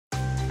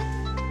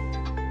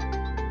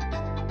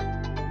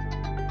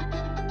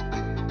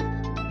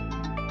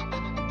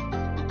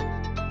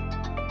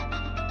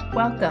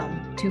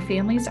Welcome to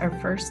Families Are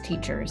First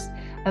Teachers,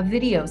 a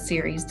video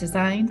series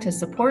designed to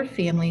support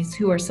families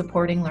who are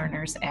supporting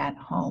learners at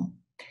home.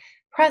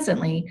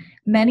 Presently,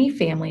 many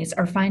families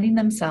are finding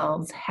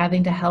themselves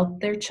having to help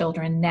their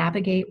children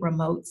navigate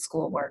remote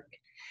schoolwork.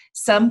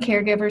 Some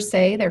caregivers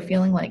say they're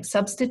feeling like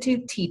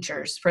substitute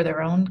teachers for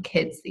their own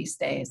kids these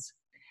days.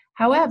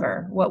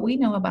 However, what we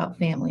know about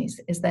families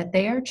is that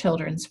they are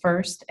children's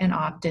first and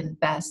often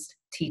best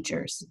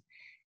teachers.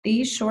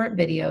 These short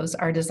videos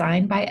are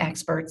designed by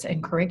experts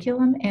in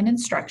curriculum and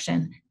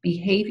instruction,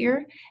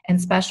 behavior, and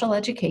special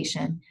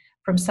education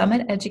from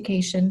Summit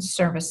Education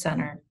Service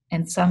Center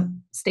and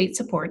some State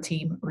Support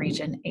Team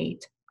Region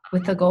 8,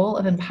 with the goal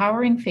of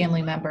empowering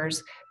family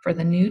members for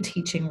the new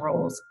teaching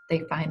roles they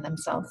find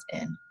themselves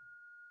in.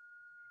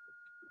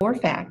 4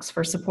 facts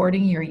for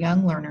supporting your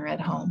young learner at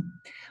home.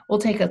 We'll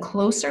take a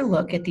closer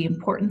look at the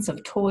importance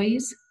of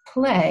toys,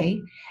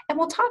 play, and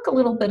we'll talk a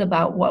little bit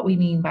about what we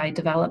mean by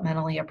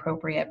developmentally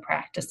appropriate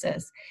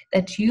practices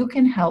that you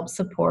can help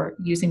support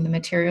using the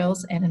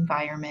materials and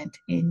environment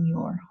in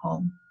your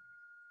home.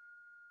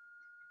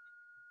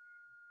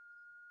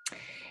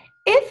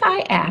 If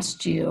I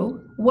asked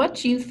you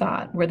what you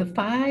thought were the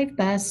 5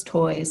 best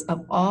toys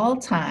of all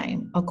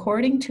time,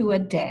 according to a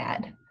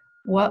dad,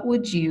 what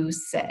would you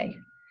say?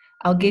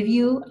 I'll give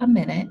you a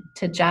minute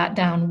to jot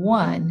down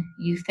one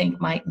you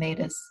think might make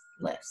this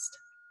list.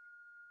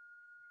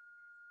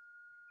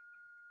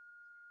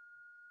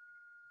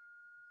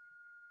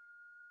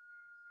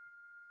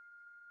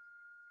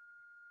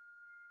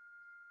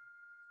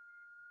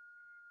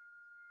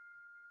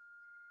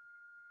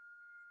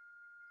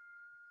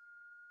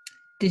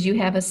 Did you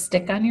have a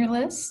stick on your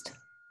list?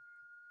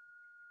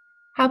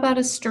 How about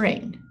a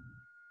string?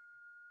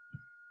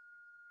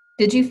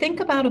 Did you think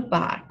about a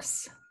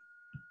box?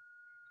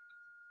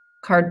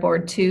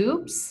 Cardboard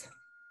tubes?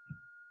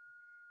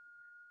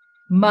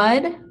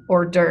 Mud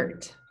or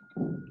dirt?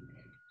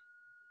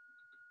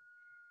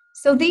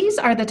 So these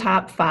are the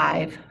top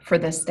 5 for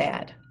this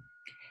dad.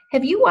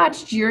 Have you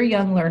watched your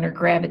young learner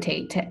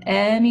gravitate to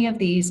any of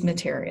these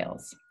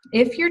materials?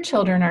 If your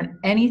children are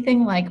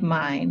anything like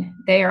mine,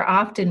 they are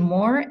often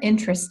more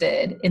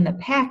interested in the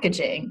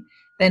packaging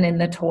than in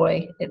the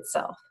toy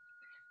itself.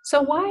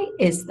 So why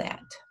is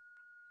that?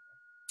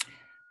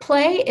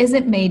 Play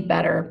isn't made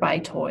better by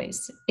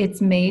toys.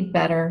 It's made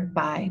better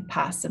by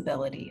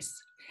possibilities.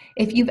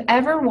 If you've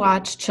ever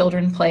watched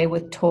children play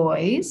with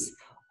toys,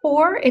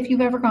 or if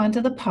you've ever gone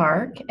to the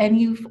park and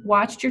you've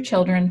watched your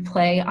children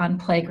play on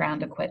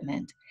playground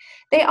equipment,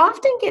 they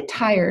often get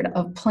tired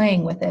of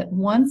playing with it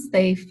once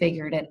they've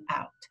figured it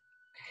out.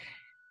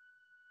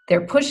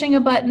 They're pushing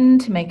a button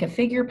to make a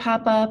figure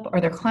pop up,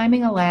 or they're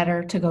climbing a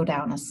ladder to go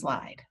down a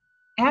slide.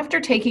 After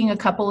taking a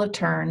couple of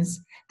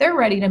turns, they're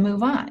ready to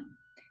move on.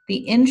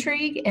 The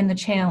intrigue and the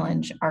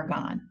challenge are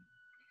gone.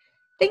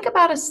 Think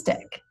about a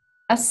stick.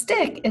 A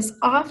stick is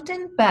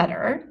often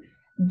better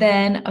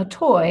than a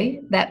toy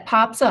that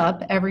pops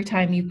up every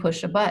time you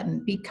push a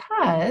button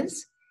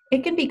because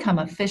it can become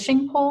a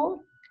fishing pole,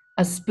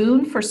 a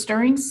spoon for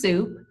stirring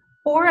soup,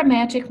 or a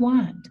magic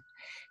wand.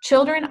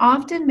 Children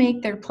often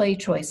make their play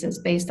choices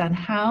based on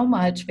how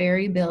much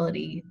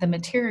variability the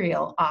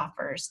material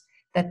offers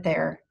that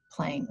they're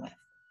playing with.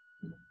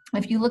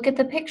 If you look at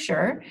the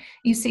picture,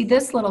 you see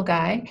this little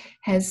guy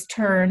has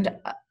turned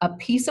a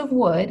piece of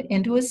wood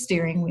into a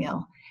steering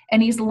wheel,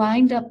 and he's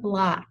lined up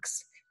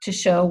blocks to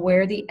show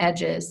where the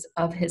edges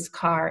of his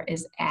car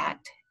is at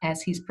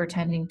as he's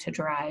pretending to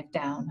drive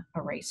down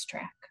a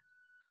racetrack.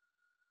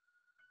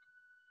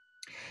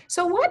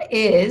 So what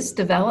is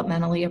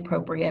developmentally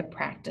appropriate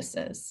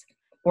practices,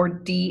 or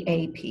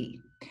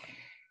DAP?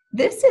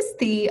 This is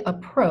the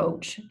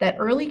approach that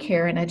early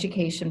care and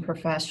education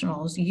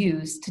professionals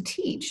use to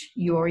teach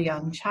your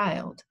young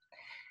child.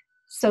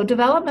 So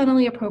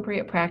developmentally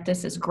appropriate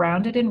practice is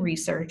grounded in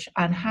research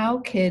on how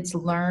kids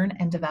learn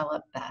and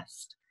develop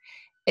best.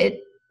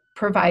 It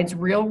provides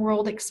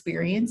real-world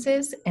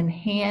experiences and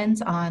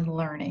hands-on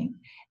learning.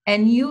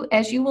 And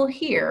as you will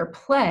hear,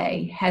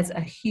 play has a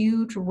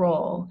huge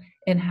role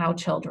in how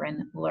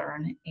children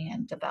learn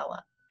and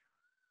develop.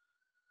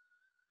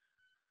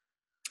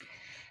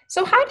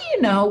 So how do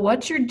you know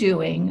what you're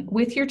doing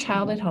with your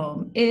child at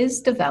home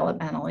is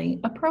developmentally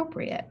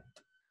appropriate?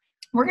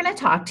 We're going to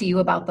talk to you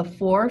about the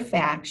 4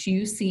 facts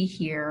you see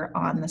here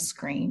on the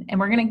screen, and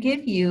we're going to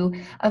give you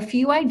a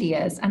few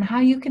ideas on how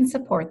you can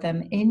support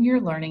them in your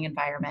learning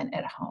environment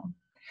at home.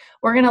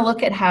 We're going to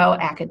look at how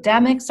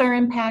academics are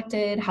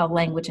impacted, how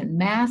language and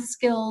math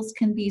skills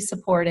can be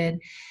supported,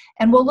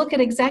 and we'll look at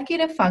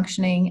executive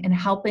functioning and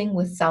helping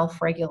with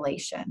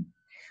self-regulation.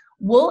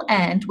 We'll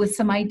end with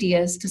some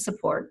ideas to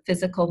support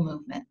physical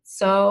movement,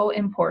 so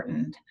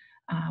important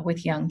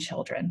with young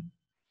children.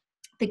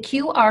 The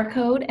QR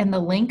code and the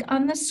link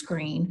on the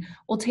screen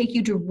will take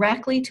you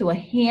directly to a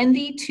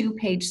handy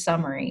 2-page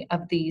summary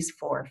of these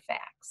 4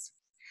 facts.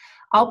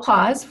 I'll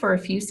pause for a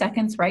few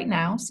seconds right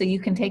now so you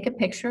can take a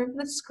picture of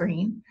the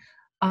screen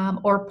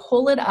or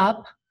pull it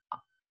up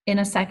in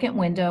a second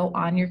window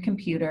on your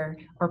computer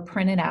or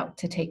print it out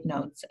to take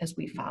notes as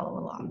we follow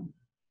along.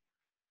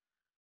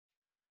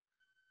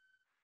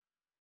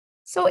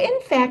 So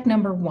in fact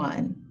number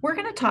 1, we're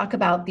going to talk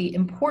about the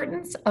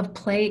importance of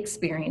play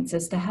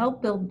experiences to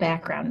help build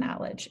background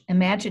knowledge,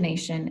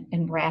 imagination,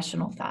 and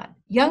rational thought.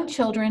 Young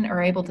children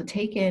are able to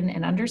take in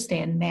and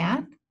understand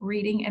math,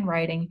 reading, and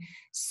writing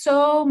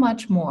so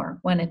much more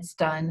when it's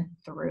done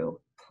through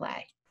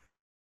play.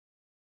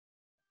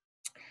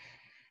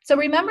 So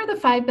remember the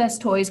 5 best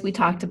toys we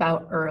talked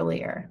about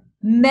earlier.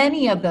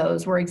 Many of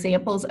those were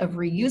examples of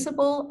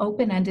reusable,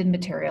 open-ended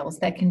materials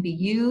that can be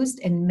used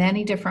in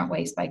many different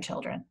ways by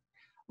children.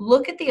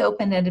 Look at the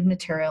open-ended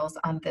materials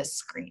on this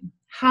screen.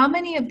 How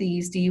many of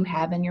these do you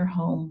have in your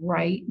home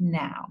right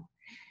now?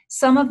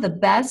 Some of the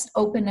best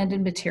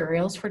open-ended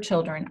materials for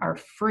children are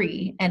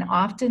free and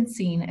often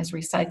seen as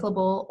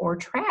recyclable or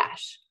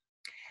trash.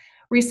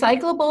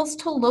 Recyclables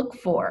to look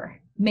for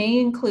may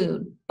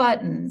include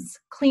buttons,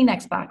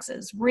 Kleenex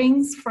boxes,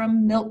 rings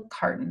from milk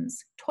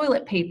cartons,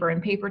 toilet paper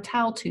and paper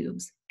towel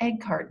tubes, egg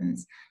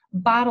cartons,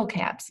 bottle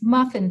caps,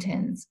 muffin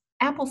tins,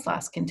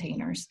 applesauce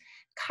containers,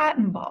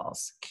 cotton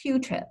balls,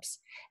 Q-tips,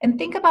 and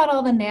think about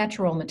all the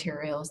natural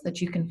materials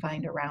that you can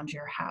find around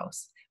your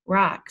house.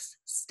 Rocks,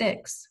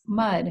 sticks,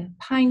 mud,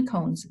 pine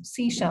cones,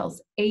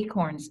 seashells,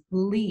 acorns,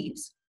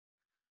 leaves.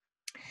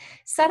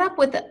 Set up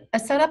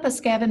a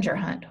scavenger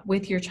hunt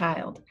with your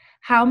child.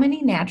 How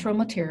many natural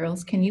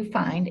materials can you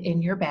find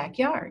in your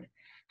backyard?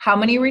 How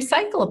many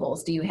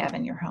recyclables do you have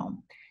in your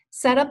home?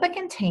 Set up a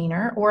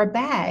container or a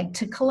bag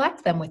to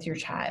collect them with your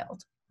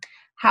child.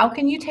 How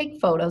can you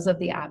take photos of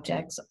the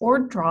objects or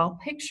draw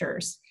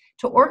pictures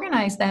to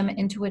organize them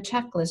into a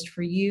checklist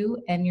for you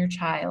and your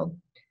child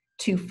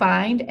to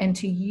find and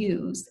to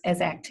use as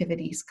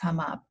activities come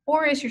up,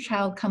 or as your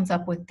child comes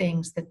up with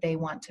things that they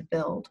want to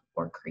build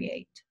or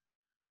create?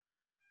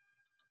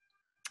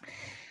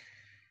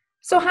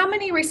 So how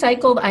many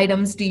recycled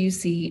items do you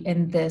see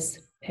in this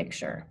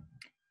picture?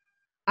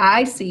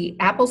 I see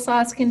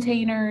applesauce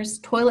containers,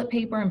 toilet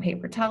paper and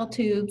paper towel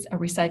tubes, a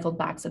recycled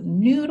box of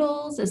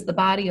noodles is the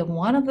body of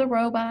one of the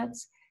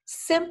robots.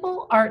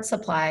 Simple art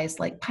supplies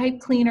like pipe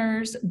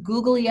cleaners,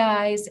 googly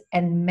eyes,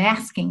 and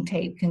masking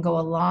tape can go a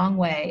long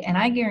way, and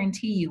I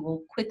guarantee you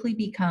will quickly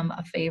become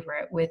a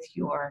favorite with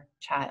your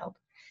child.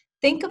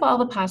 Think of all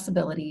the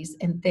possibilities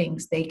and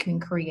things they can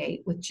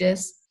create with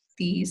just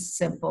these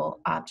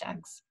simple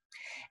objects.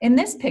 In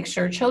this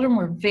picture, children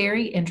were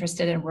very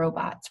interested in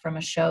robots from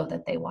a show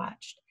that they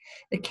watched.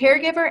 The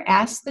caregiver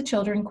asked the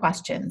children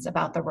questions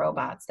about the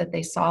robots that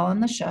they saw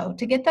on the show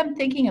to get them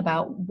thinking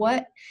about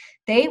what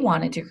they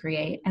wanted to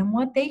create and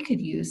what they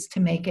could use to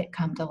make it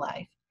come to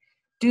life.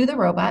 Do the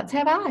robots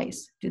have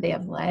eyes? Do they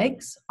have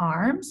legs,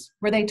 arms?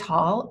 Were they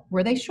tall?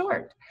 Were they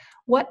short?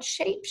 What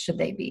shape should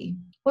they be?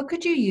 What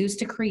could you use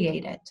to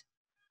create it?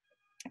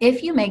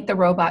 If you make the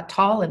robot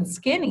tall and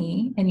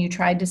skinny and you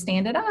tried to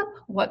stand it up,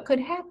 what could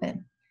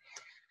happen?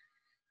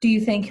 Do you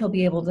think he'll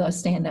be able to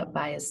stand up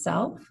by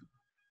himself?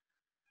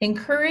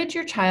 Encourage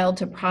your child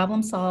to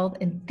problem solve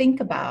and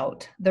think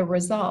about the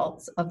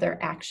results of their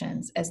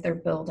actions as they're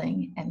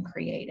building and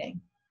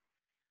creating.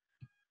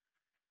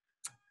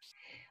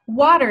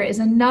 Water is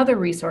another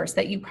resource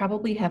that you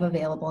probably have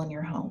available in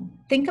your home.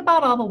 Think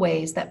about all the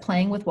ways that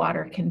playing with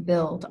water can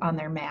build on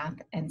their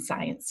math and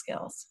science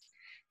skills.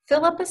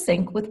 Fill up a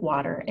sink with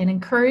water and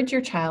encourage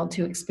your child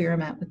to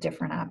experiment with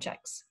different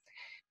objects.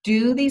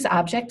 Do these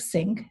objects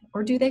sink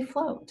or do they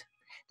float?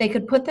 They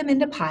could put them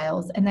into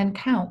piles and then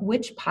count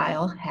which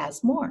pile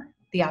has more,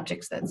 the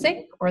objects that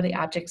sink or the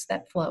objects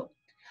that float.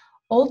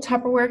 Old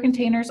Tupperware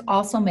containers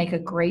also make a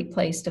great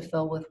place to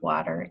fill with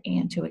water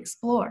and to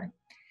explore.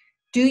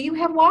 Do you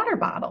have water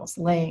bottles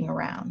laying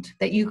around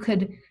that you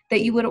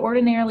would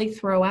ordinarily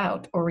throw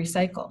out or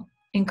recycle?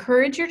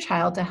 Encourage your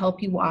child to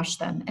help you wash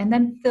them and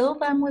then fill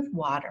them with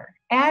water.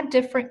 Add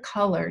different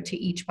color to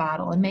each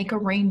bottle and make a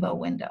rainbow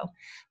window.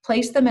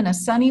 Place them in a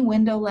sunny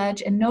window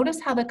ledge and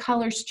notice how the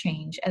colors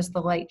change as the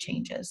light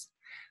changes.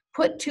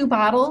 Put 2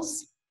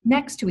 bottles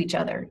next to each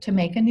other to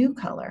make a new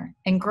color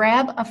and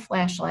grab a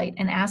flashlight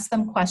and ask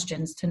them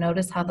questions to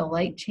notice how the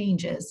light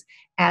changes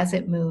as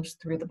it moves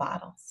through the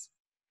bottles.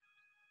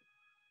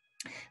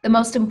 The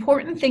most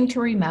important thing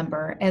to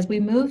remember as we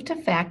move to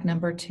fact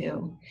number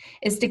 2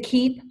 is to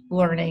keep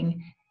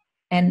learning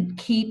and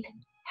keep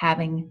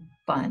having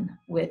fun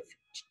with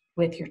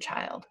your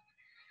child.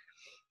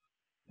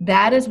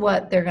 That is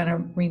what they're going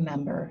to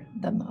remember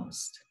the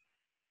most.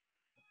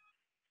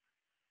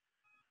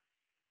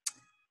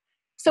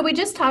 So we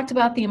just talked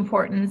about the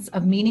importance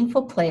of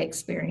meaningful play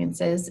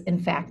experiences in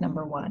fact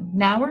number 1.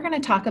 Now we're going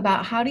to talk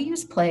about how to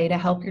use play to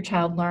help your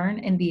child learn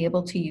and be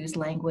able to use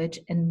language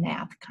and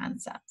math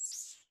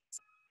concepts.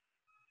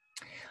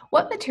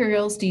 What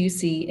materials do you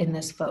see in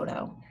this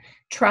photo?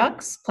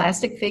 Trucks,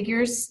 plastic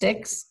figures,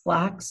 sticks,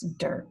 blocks,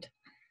 dirt.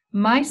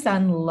 My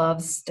son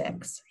loves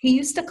sticks. He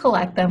used to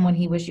collect them when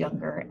he was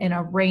younger and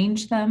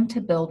arrange them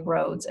to build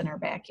roads in our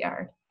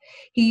backyard.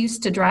 He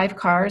used to drive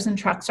cars and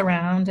trucks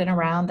around and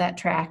around that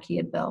track he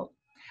had built.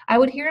 I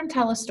would hear him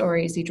tell us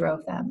stories as he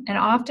drove them and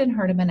often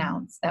heard him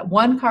announce that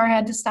one car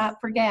had to stop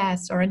for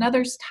gas or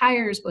another's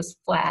tires was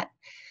flat.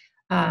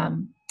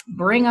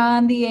 Bring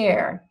on the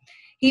air.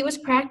 He was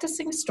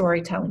practicing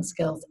storytelling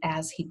skills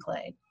as he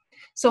played.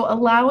 So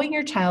allowing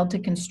your child to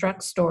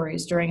construct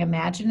stories during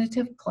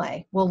imaginative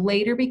play will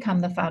later become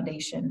the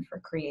foundation for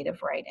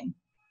creative writing.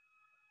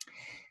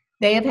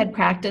 They have had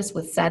practice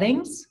with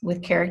settings,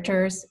 with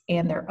characters,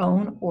 and their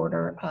own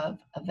order of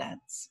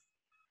events.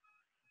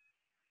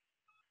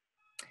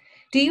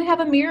 Do you have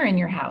a mirror in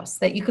your house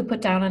that you could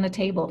put down on a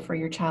table for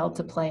your child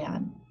to play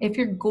on? If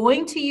you're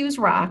going to use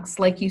rocks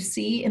like you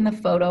see in the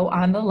photo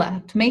on the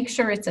left, make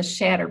sure it's a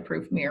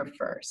shatterproof mirror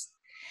first.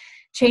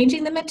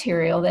 Changing the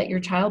material that your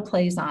child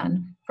plays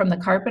on from the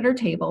carpet or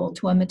table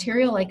to a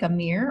material like a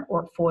mirror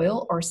or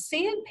foil or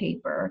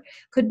sandpaper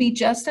could be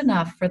just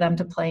enough for them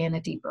to play in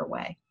a deeper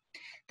way.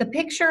 The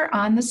picture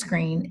on the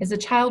screen is a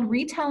child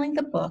retelling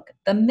the book,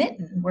 The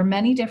Mitten, where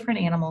many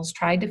different animals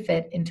tried to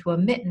fit into a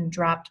mitten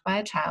dropped by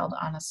a child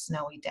on a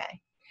snowy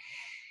day.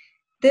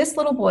 This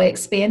little boy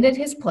expanded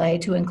his play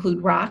to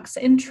include rocks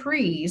and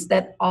trees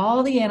that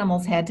all the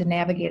animals had to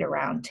navigate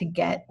around to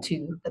get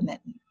to the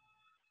mitten.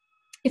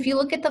 If you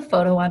look at the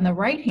photo on the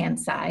right-hand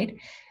side,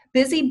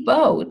 Busy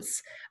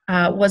Boats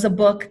was a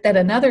book that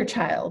another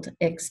child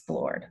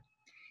explored.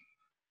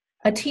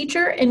 A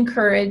teacher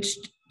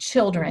encouraged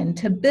children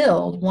to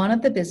build one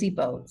of the busy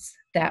boats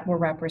that were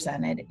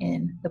represented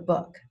in the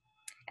book.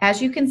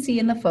 As you can see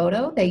in the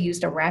photo, they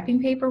used a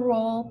wrapping paper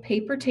roll,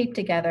 paper taped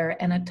together,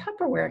 and a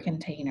Tupperware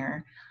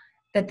container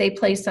that they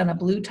placed on a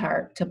blue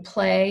tarp to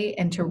play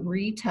and to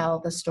retell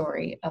the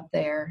story of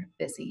their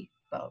busy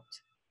boat.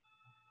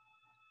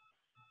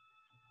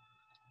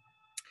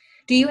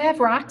 Do you have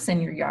rocks in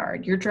your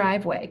yard, your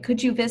driveway?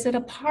 Could you visit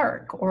a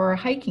park or a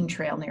hiking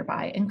trail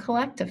nearby and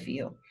collect a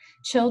few?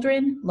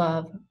 Children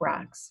love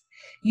rocks.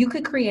 You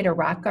could create a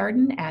rock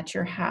garden at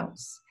your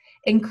house.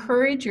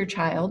 Encourage your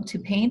child to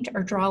paint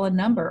or draw a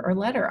number or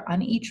letter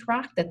on each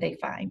rock that they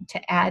find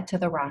to add to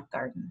the rock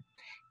garden.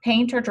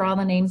 Paint or draw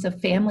the names of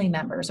family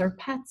members or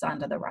pets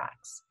onto the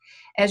rocks.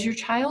 As your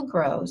child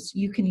grows,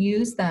 you can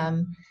use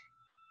them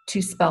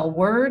to spell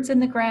words in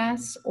the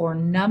grass or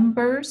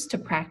numbers to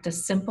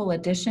practice simple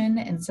addition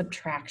and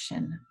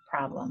subtraction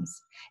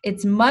problems.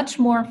 It's much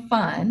more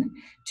fun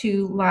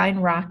to line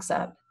rocks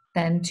up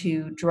than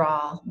to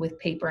draw with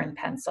paper and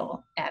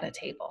pencil at a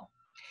table.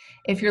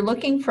 If you're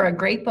looking for a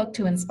great book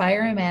to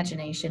inspire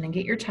imagination and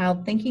get your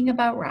child thinking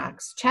about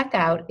rocks, check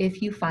out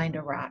If You Find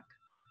a Rock.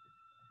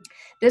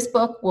 This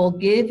book will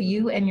give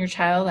you and your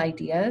child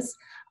ideas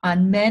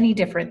on many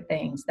different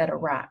things that a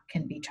rock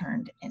can be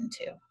turned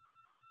into.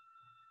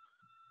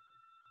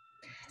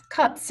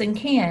 Cups and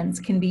cans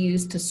can be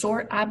used to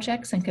sort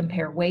objects and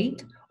compare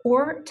weight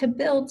or to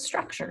build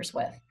structures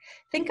with.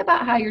 Think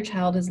about how your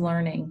child is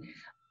learning.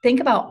 Think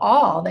about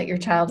all that your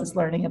child is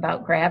learning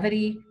about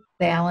gravity,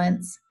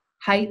 balance,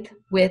 height,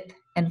 width,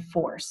 and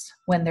force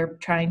when they're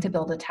trying to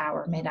build a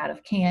tower made out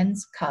of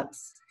cans,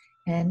 cups,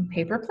 and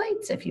paper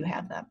plates if you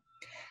have them.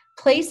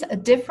 Place a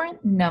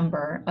different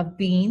number of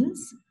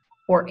beans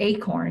or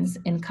acorns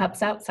in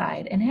cups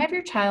outside and have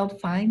your child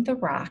find the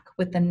rock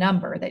with the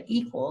number that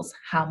equals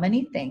how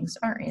many things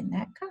are in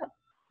that cup.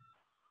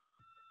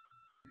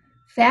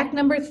 Fact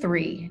number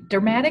 3,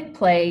 dramatic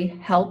play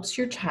helps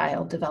your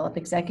child develop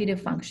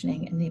executive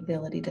functioning and the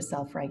ability to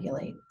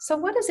self-regulate. So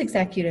what is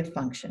executive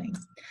functioning?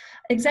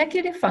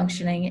 Executive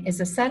functioning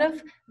is a set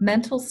of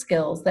mental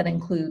skills that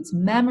includes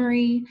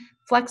memory,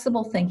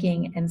 flexible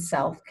thinking, and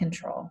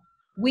self-control.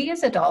 We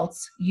as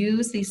adults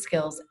use these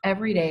skills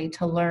every day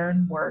to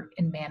learn, work,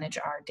 and manage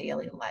our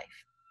daily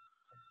life.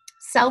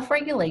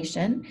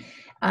 Self-regulation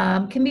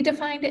can be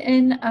defined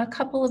in a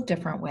couple of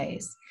different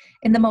ways.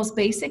 In the most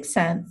basic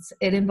sense,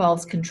 it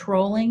involves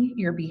controlling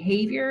your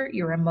behavior,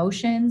 your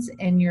emotions,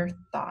 and your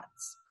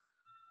thoughts.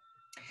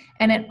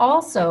 And it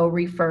also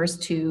refers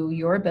to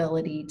your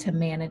ability to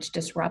manage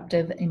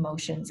disruptive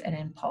emotions and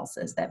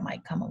impulses that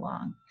might come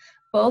along.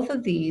 Both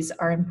of these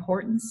are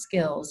important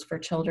skills for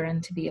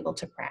children to be able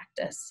to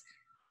practice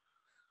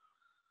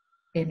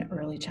in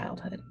early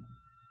childhood.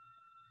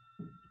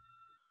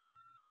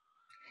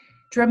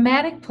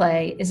 Dramatic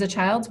play is a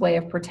child's way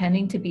of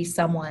pretending to be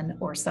someone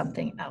or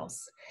something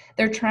else.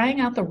 They're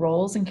trying out the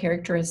roles and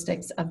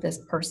characteristics of this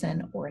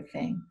person or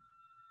thing.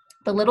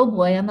 The little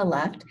boy on the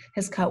left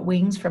has cut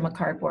wings from a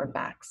cardboard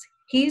box.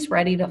 He's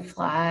ready to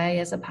fly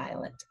as a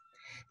pilot.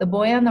 The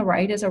boy on the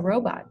right is a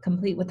robot,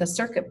 complete with a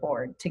circuit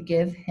board to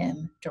give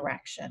him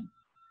direction.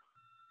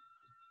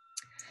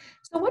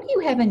 So what do you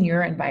have in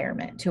your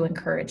environment to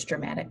encourage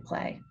dramatic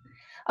play?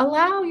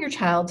 Allow your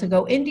child to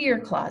go into your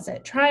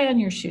closet, try on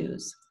your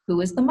shoes. Who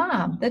is the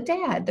mom, the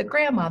dad, the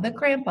grandma, the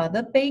grandpa,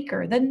 the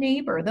baker, the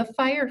neighbor, the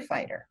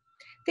firefighter?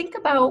 Think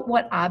about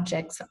what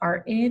objects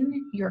are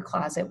in your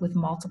closet with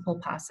multiple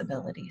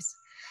possibilities.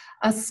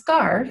 A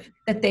scarf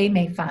that they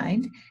may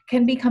find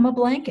can become a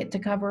blanket to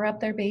cover up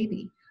their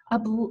baby.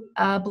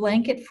 A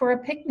blanket for a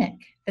picnic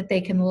that they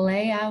can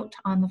lay out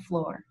on the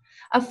floor.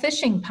 A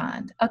fishing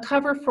pond, a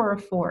cover for a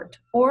fort,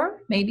 or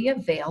maybe a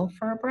veil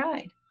for a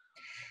bride.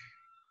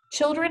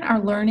 Children are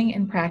learning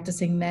and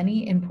practicing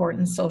many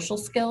important social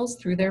skills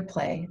through their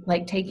play,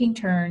 like taking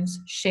turns,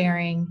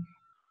 sharing,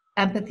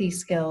 empathy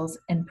skills,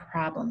 and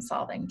problem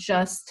solving,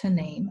 just to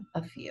name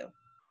a few.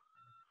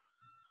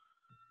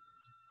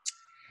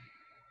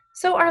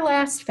 So our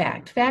last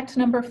fact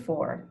number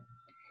 4,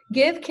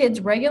 give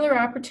kids regular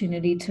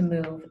opportunity to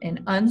move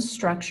in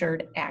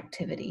unstructured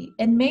activity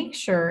and make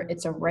sure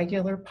it's a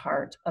regular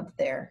part of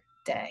their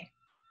day.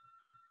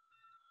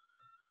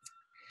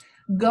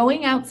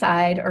 Going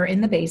outside or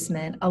in the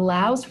basement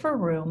allows for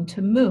room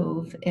to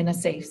move in a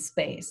safe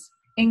space.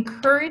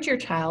 Encourage your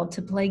child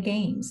to play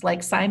games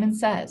like Simon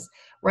Says,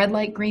 red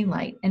light, green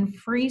light, and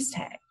freeze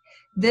tag.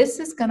 This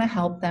is going to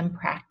help them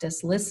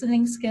practice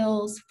listening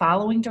skills,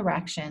 following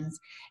directions,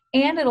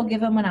 and it'll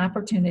give them an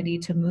opportunity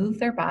to move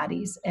their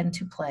bodies and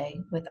to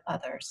play with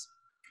others.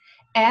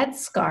 Add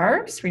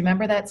scarves.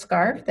 Remember that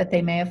scarf that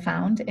they may have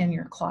found in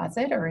your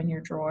closet or in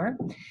your drawer?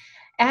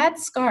 Add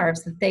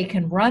scarves that they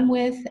can run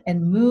with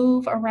and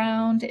move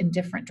around in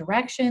different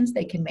directions.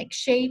 They can make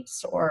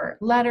shapes or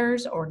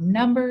letters or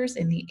numbers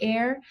in the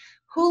air.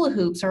 Hula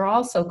hoops are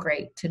also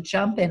great to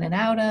jump in and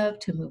out of,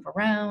 to move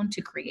around,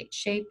 to create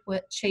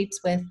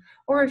shapes with,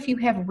 or if you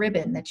have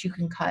ribbon that you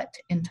can cut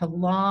into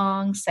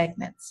long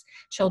segments.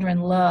 Children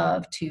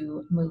love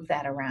to move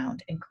that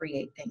around and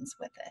create things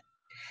with it.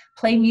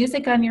 Play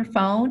music on your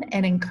phone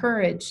and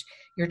encourage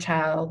your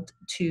child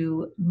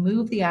to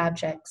move the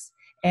objects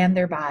and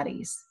their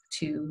bodies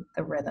to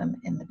the rhythm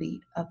and the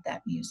beat of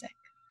that music.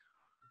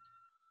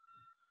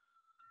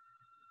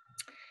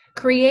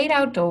 Create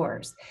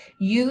outdoors.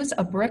 Use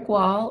a brick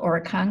wall or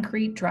a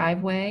concrete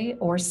driveway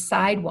or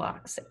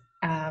sidewalks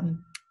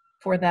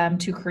for them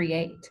to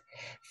create.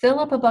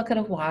 Fill up a bucket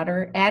of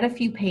water, add a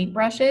few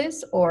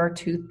paintbrushes or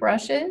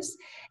toothbrushes,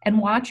 and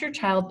watch your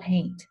child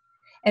paint.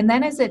 And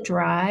then as it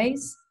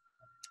dries,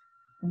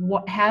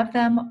 have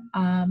them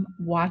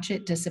watch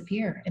it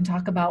disappear and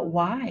talk about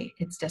why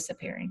it's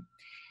disappearing.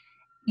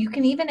 You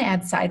can even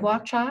add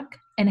sidewalk chalk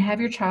and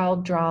have your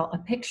child draw a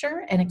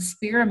picture and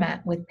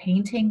experiment with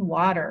painting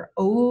water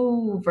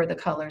over the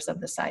colors of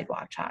the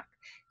sidewalk chalk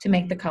to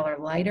make the color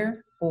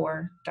lighter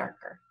or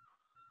darker.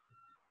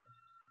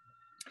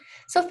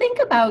 So think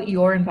about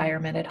your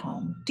environment at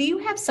home. Do you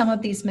have some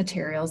of these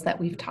materials that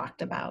we've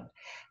talked about?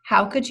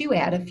 How could you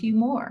add a few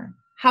more?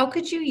 How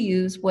could you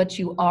use what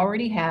you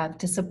already have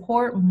to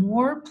support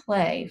more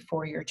play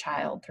for your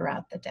child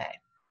throughout the day?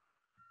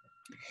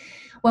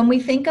 When we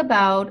think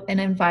about an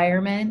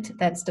environment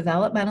that's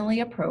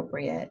developmentally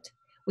appropriate,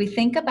 we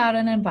think about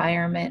an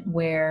environment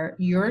where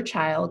your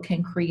child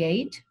can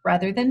create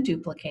rather than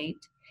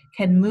duplicate,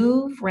 can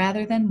move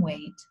rather than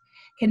wait,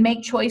 can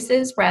make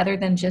choices rather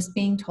than just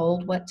being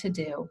told what to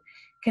do,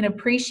 can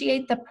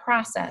appreciate the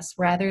process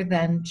rather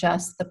than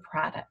just the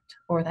product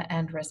or the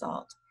end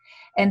result,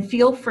 and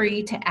feel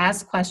free to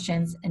ask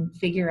questions and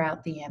figure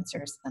out the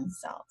answers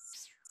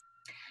themselves.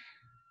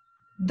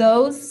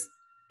 Those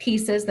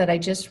pieces that I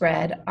just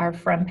read are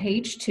from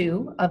page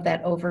 2 of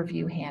that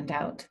overview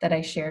handout that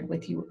I shared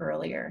with you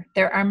earlier.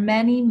 There are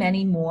many,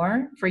 many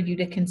more for you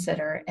to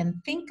consider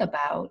and think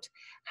about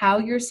how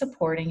you're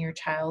supporting your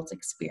child's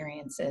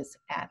experiences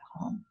at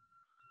home.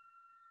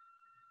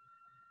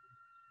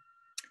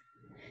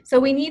 So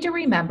we need to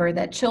remember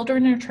that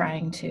children are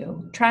trying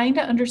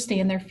to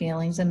understand their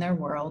feelings and their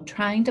world,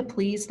 trying to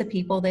please the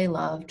people they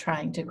love,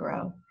 trying to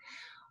grow.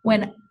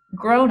 When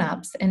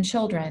grown-ups and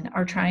children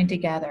are trying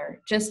together,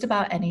 just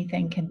about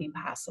anything can be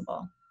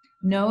possible.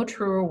 No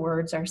truer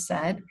words are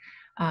said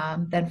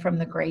than from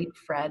the great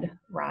Fred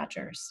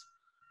Rogers.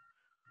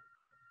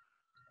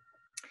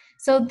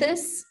 So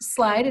this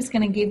slide is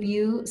going to give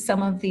you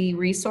some of the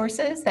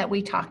resources that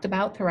we talked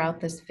about throughout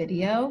this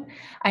video.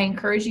 I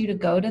encourage you to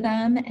go to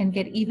them and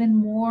get even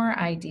more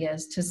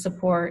ideas to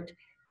support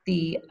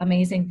the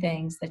amazing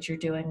things that you're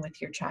doing with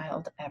your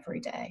child every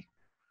day.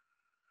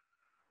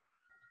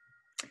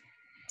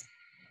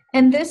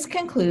 And this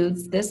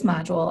concludes this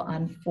module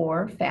on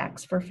 4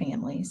 facts for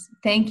families.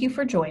 Thank you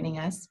for joining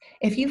us.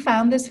 If you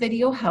found this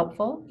video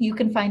helpful, you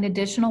can find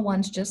additional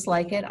ones just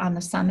like it on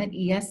the Summit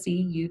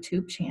ESC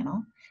YouTube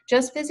channel.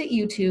 Just visit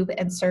YouTube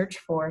and search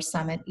for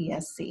Summit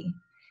ESC.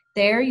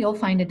 There you'll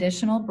find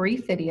additional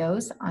brief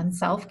videos on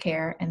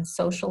self-care and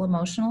social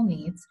emotional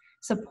needs,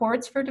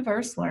 supports for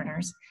diverse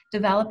learners,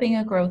 developing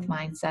a growth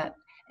mindset,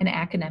 and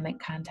academic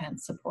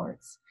content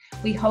supports.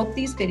 We hope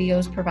these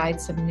videos provide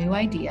some new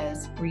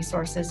ideas,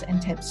 resources,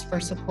 and tips for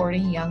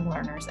supporting young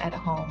learners at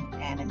home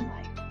and in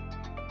life.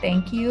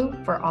 Thank you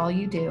for all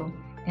you do,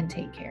 and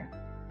take care.